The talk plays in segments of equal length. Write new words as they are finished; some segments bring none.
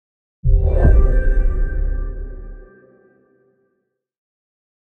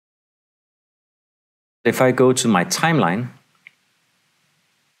If I go to my timeline,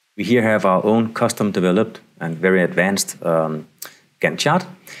 we here have our own custom developed and very advanced Gantt chart.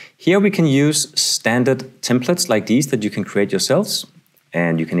 Here we can use standard templates like these that you can create yourselves,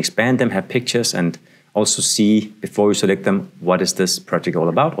 and you can expand them, have pictures, and also see before you select them, what is this project all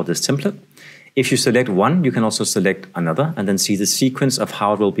about, or this template. If you select one, you can also select another and then see the sequence of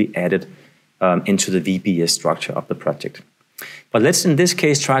how it will be added into the VBS structure of the project. But let's in this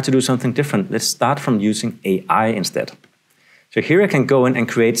case try to do something different. Let's start from using AI instead. So here I can go in and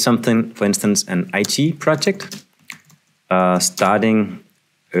create something, for instance, an IT project starting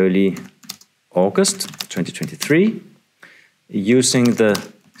early August 2023 using the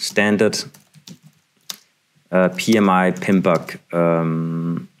standard PMI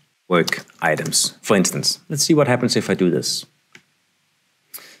PMBOK work items, for instance. Let's see what happens if I do this.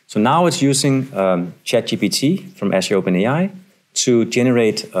 So now it's using ChatGPT from Azure OpenAI to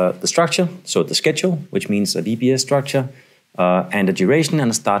generate the structure, so the schedule, which means a VBS structure, and a duration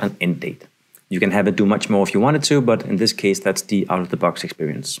and a start and end date. You can have it do much more if you wanted to, but in this case, that's the out-of-the-box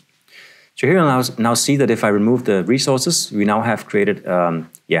experience. So here I now see that if I remove the resources, we now have created a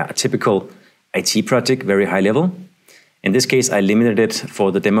typical IT project, very high level. In this case, I limited it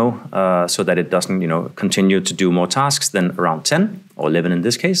for the demo so that it doesn't continue to do more tasks than around 10 or 11 in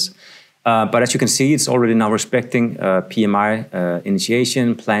this case. But as you can see, it's already now respecting PMI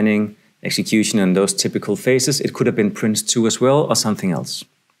initiation, planning, execution, and those typical phases. It could have been Prince 2 as well or something else.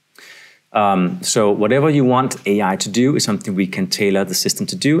 So whatever you want AI to do is something we can tailor the system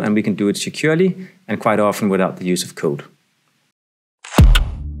to do, and we can do it securely and quite often without the use of code.